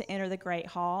able to enter the Great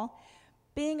Hall,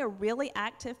 being a really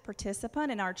active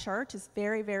participant in our church is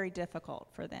very, very difficult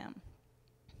for them.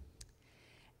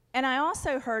 And I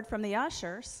also heard from the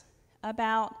ushers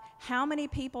about how many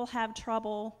people have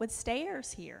trouble with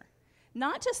stairs here.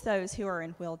 Not just those who are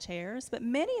in wheelchairs, but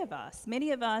many of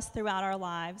us throughout our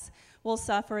lives will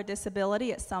suffer a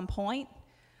disability at some point,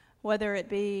 whether it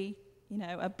be,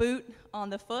 a boot on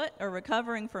the foot or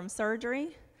recovering from surgery.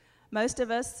 Most of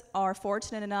us are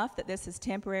fortunate enough that this is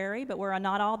temporary, but we're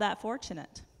not all that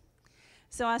fortunate.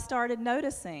 So I started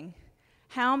noticing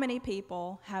how many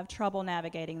people have trouble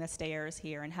navigating the stairs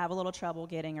here and have a little trouble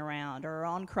getting around or are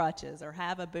on crutches or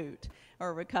have a boot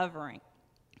or recovering.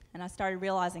 And I started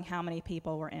realizing how many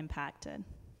people were impacted.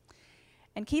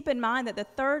 And keep in mind that the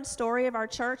third story of our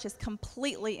church is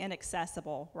completely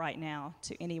inaccessible right now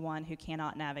to anyone who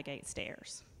cannot navigate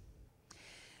stairs.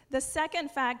 The second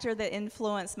factor that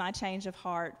influenced my change of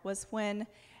heart was when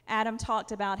Adam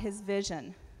talked about his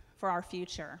vision for our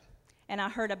future. And I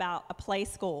heard about a play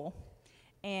school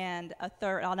and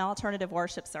an alternative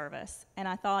worship service. And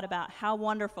I thought about how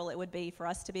wonderful it would be for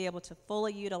us to be able to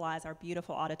fully utilize our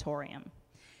beautiful auditorium.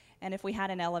 And if we had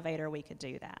an elevator, we could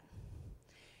do that.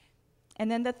 And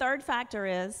then the third factor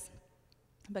is,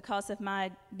 because of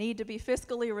my need to be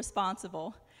fiscally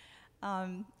responsible,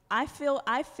 I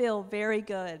feel very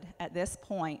good at this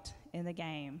point in the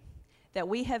game that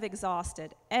we have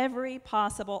exhausted every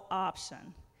possible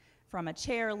option, from a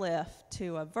chair lift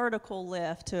to a vertical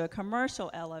lift to a commercial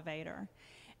elevator.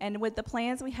 And with the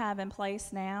plans we have in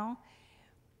place now,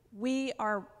 we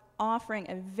are offering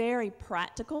a very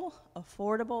practical,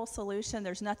 affordable solution.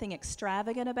 There's nothing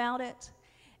extravagant about it.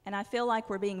 And I feel like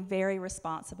we're being very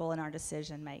responsible in our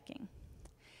decision making.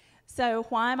 So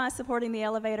why am I supporting the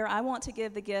elevator? I want to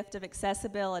give the gift of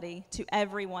accessibility to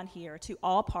everyone here, to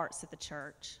all parts of the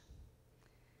church.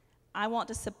 I want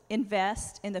to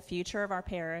invest in the future of our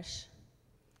parish,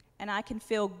 and I can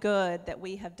feel good that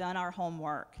we have done our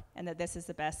homework and that this is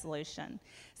the best solution.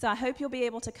 So I hope you'll be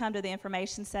able to come to the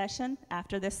information session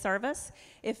after this service.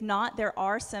 If not, there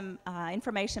are some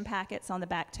information packets on the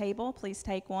back table. Please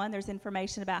take one. There's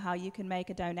information about how you can make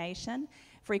a donation,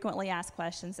 frequently asked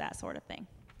questions, that sort of thing.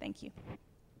 Thank you.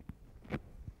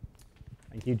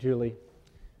 Thank you, Julie.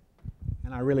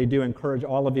 And I really do encourage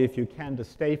all of you, if you can, to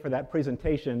stay for that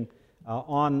presentation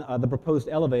on the proposed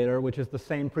elevator, which is the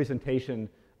same presentation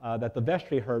that the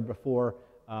vestry heard before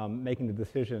making the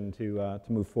decision to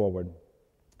move forward.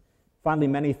 Finally,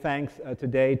 many thanks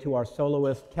today to our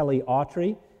soloist, Kelly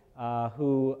Autry,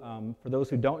 who, for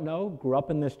those who don't know, grew up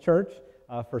in this church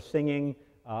for singing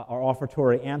our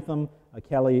offertory anthem.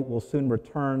 Kelly will soon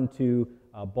return to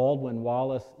Baldwin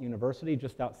Wallace University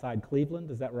just outside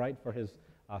Cleveland, is that right, for his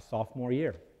sophomore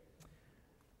year.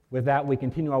 With that, we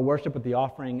continue our worship with the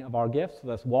offering of our gifts.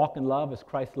 Let us walk in love as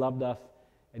Christ loved us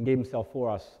and gave himself for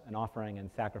us, an offering and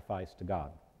sacrifice to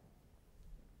God.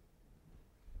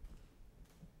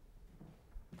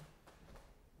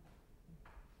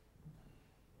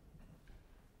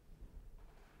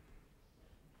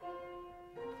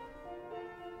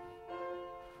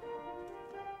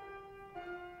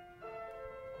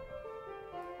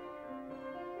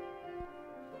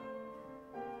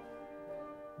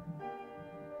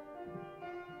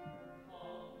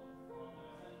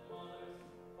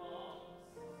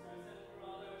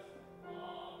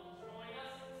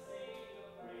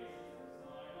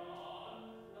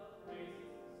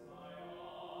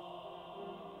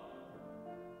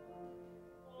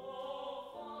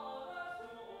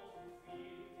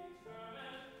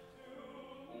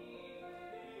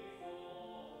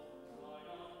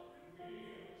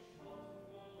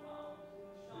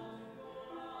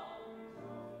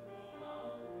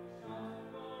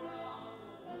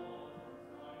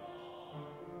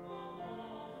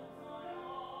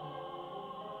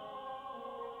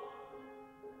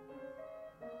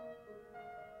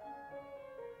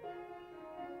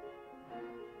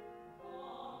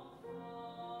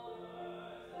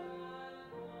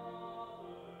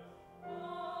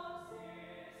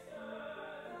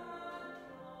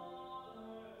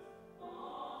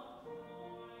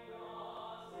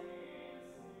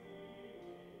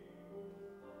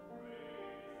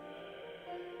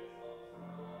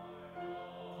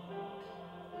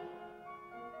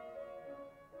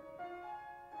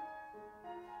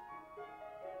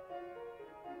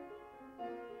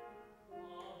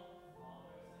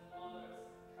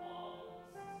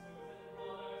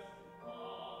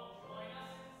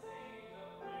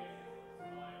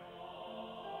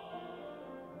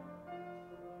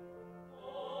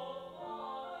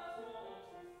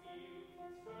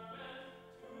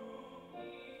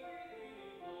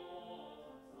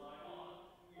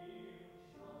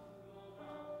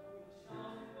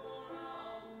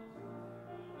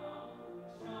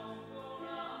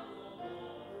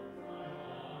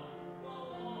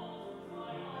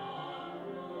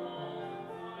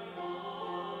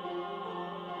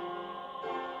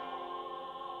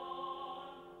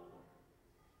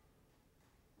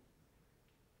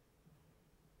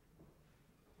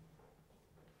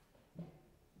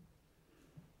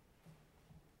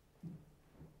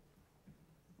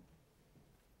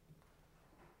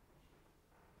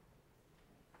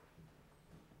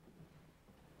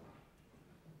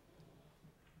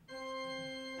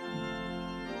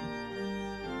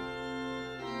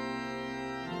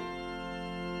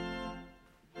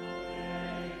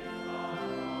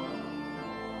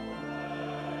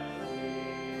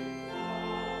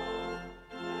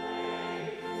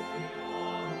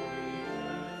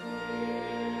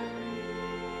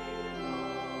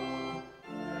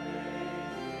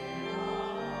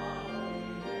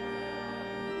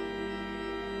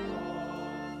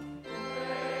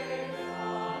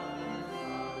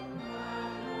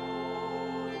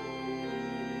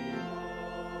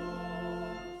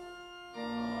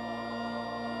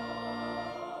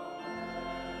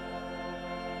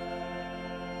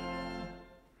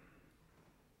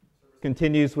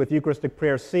 continues with Eucharistic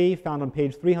Prayer C, found on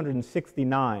page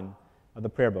 369 of the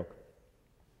prayer book.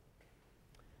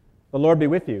 The Lord be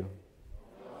with you.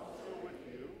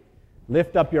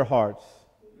 Lift up your hearts.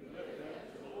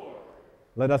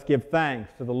 Let us give thanks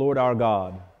to the Lord our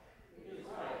God.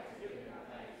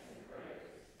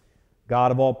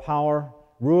 God of all power,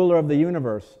 ruler of the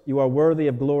universe, you are worthy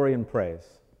of glory and praise.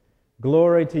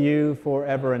 Glory to you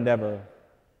forever and ever.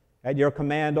 At your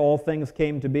command all things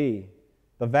came to be.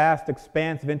 The vast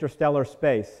expanse of interstellar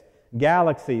space,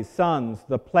 galaxies, suns,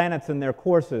 the planets in their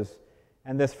courses,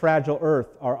 and this fragile earth,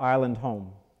 our island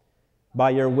home.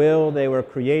 By your will they were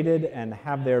created and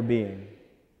have their being.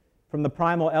 From the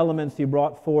primal elements you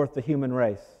brought forth the human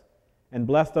race and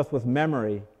blessed us with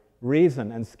memory,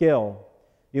 reason, and skill.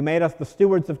 You made us the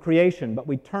stewards of creation, but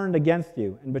we turned against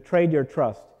you and betrayed your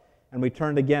trust, and we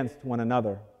turned against one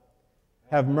another.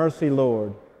 Have mercy,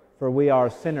 Lord, for we are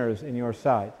sinners in your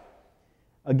sight.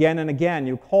 Again and again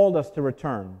you called us to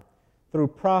return. Through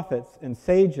prophets and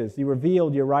sages you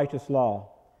revealed your righteous law,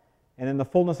 and in the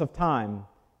fullness of time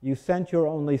you sent your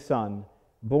only Son,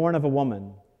 born of a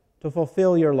woman, to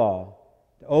fulfill your law,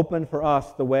 to open for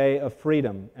us the way of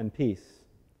freedom and peace.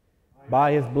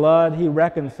 By his blood he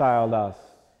reconciled us.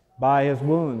 By his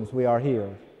wounds we are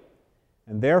healed.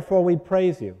 And therefore we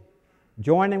praise you,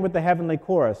 joining with the heavenly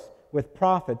chorus, with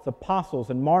prophets,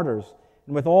 apostles, and martyrs,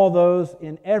 and with all those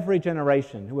in every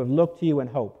generation who have looked to you in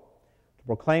hope, to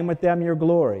proclaim with them your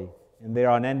glory in their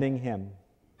unending hymn.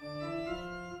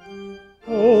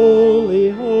 Holy,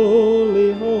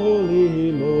 holy,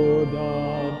 holy, Lord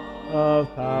God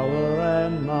of power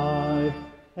and might,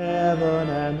 heaven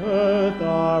and earth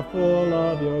are full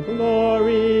of your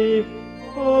glory.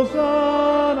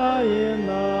 Hosanna in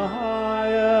the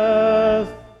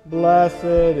highest. Blessed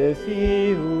is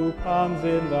he who comes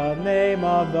in the name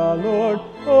of the Lord.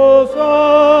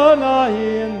 Hosanna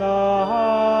in the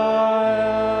highest.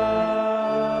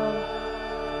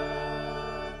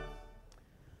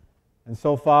 And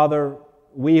so, Father,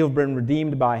 we have been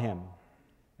redeemed by him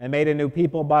and made a new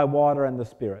people by water and the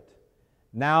Spirit.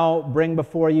 Now bring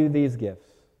before you these gifts.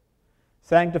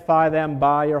 Sanctify them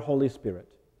by your Holy Spirit,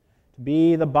 to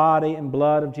be the body and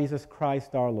blood of Jesus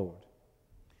Christ our Lord.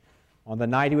 On the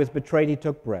night he was betrayed, he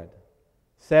took bread,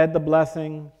 said the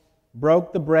blessing,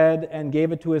 broke the bread, and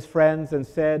gave it to his friends, and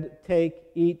said, "Take,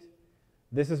 eat.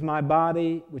 This is my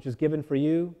body, which is given for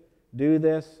you. Do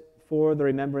this for the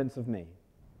remembrance of me."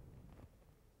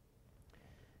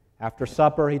 After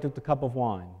supper, he took the cup of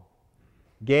wine,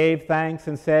 gave thanks,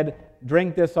 and said,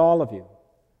 "Drink this, all of you.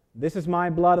 This is my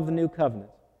blood of the new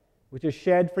covenant, which is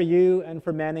shed for you and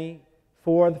for many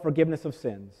for the forgiveness of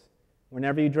sins.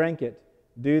 Whenever you drink it,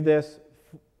 do this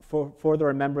for the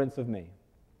remembrance of me."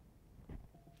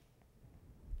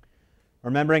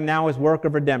 Remembering now his work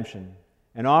of redemption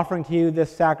and offering to you this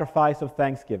sacrifice of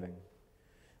thanksgiving,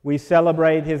 we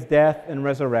celebrate his death and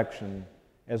resurrection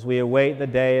as we await the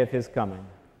day of his coming.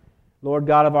 Lord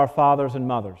God of our fathers and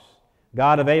mothers,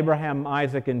 God of Abraham,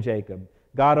 Isaac, and Jacob,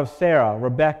 God of Sarah,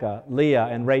 Rebekah, Leah,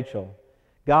 and Rachel,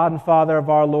 God and Father of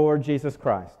our Lord Jesus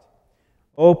Christ,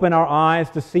 open our eyes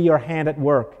to see your hand at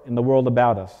work in the world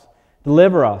about us.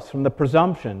 Deliver us from the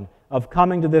presumption of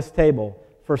coming to this table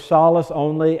for solace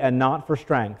only and not for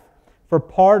strength, for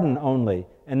pardon only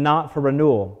and not for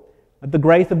renewal. Let the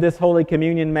grace of this Holy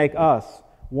Communion make us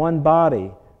one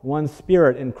body, one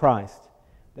spirit in Christ,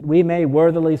 that we may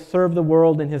worthily serve the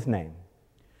world in his name.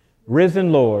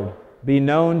 Risen Lord, be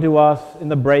known to us in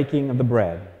the breaking of the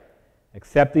bread.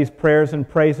 Accept these prayers and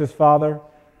praises, Father,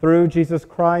 through Jesus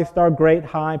Christ, our great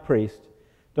high priest,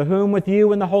 to whom with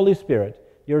you and the Holy Spirit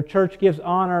your church gives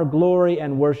honor, glory,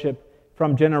 and worship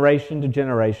from generation to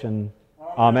generation.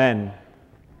 Amen.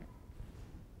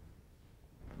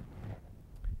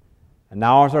 And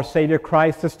now, as our Savior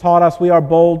Christ has taught us, we are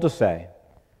bold to say,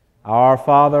 Our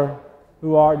Father,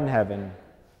 who art in heaven,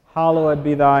 hallowed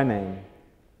be thy name.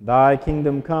 Thy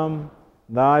kingdom come,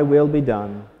 thy will be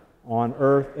done, on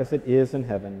earth as it is in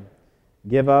heaven.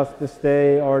 Give us this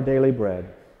day our daily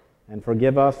bread, and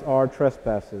forgive us our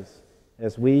trespasses,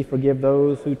 as we forgive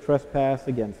those who trespass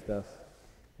against us.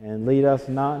 And lead us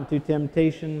not into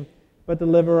temptation, but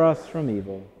deliver us from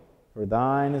evil. For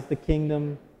thine is the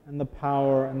kingdom, and the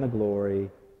power, and the glory,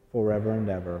 forever and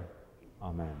ever.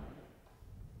 Amen.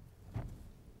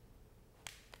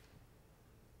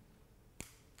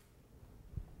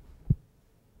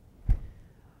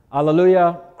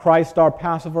 Alleluia, Christ our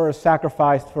Passover is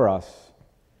sacrificed for us.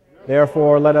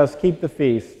 Therefore, let us keep the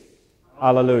feast.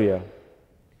 Alleluia.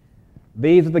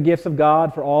 These are the gifts of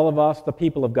God for all of us, the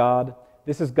people of God.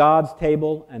 This is God's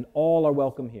table, and all are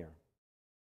welcome here.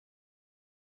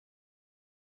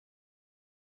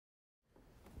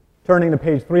 Turning to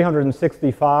page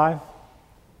 365,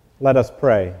 let us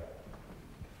pray.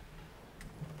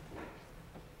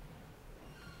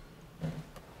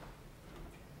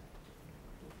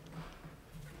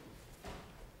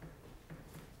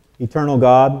 Eternal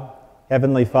God,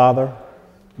 Heavenly Father,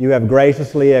 you have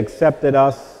graciously accepted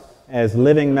us as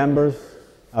living members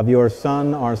of your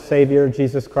Son, our Savior,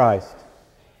 Jesus Christ,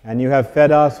 and you have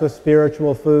fed us with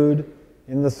spiritual food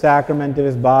in the sacrament of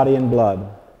his body and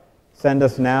blood. Send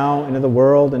us now into the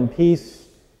world in peace,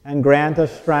 and grant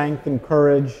us strength and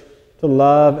courage to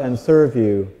love and serve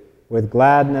you with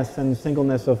gladness and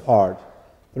singleness of heart,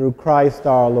 through Christ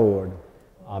our Lord.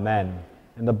 Amen.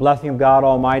 And the blessing of God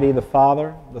Almighty, the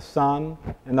Father, the Son,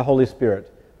 and the Holy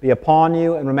Spirit be upon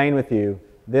you and remain with you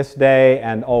this day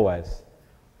and always.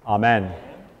 Amen.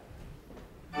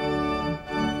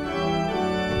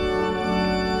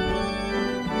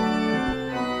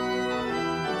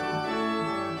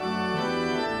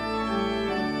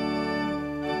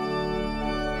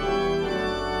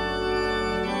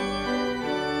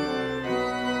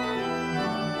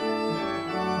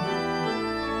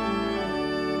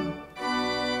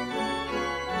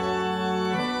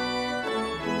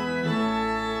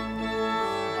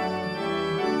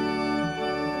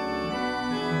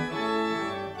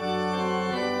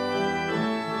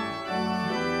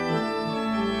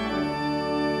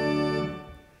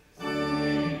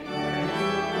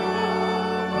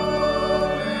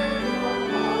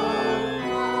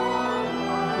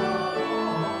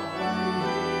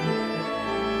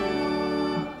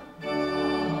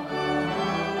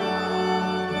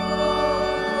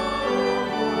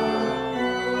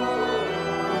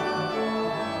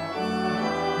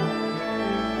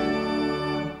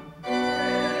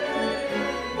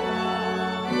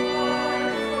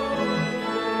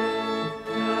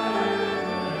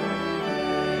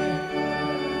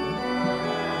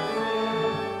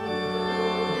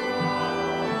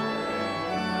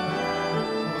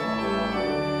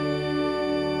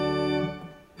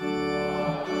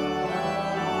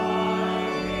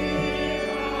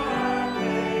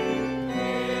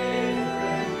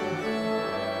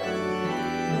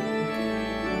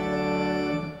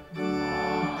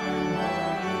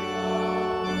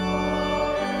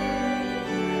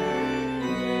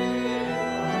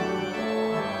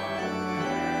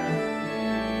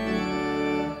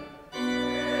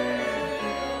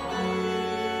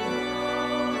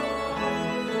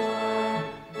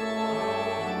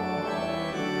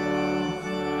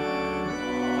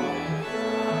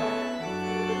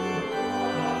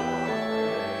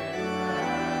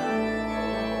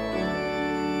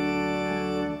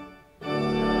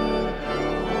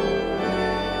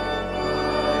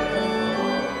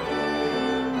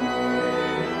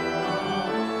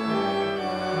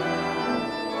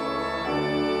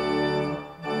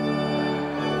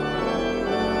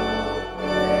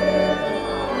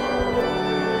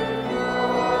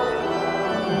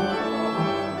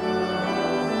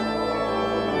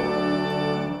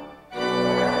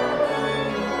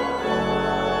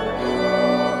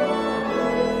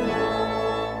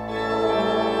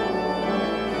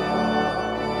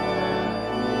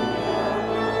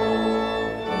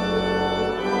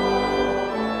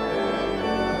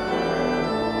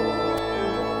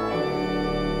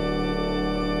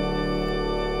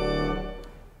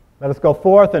 Let us go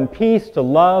forth in peace to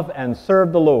love and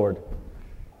serve the Lord.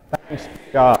 Thanks be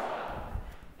to God.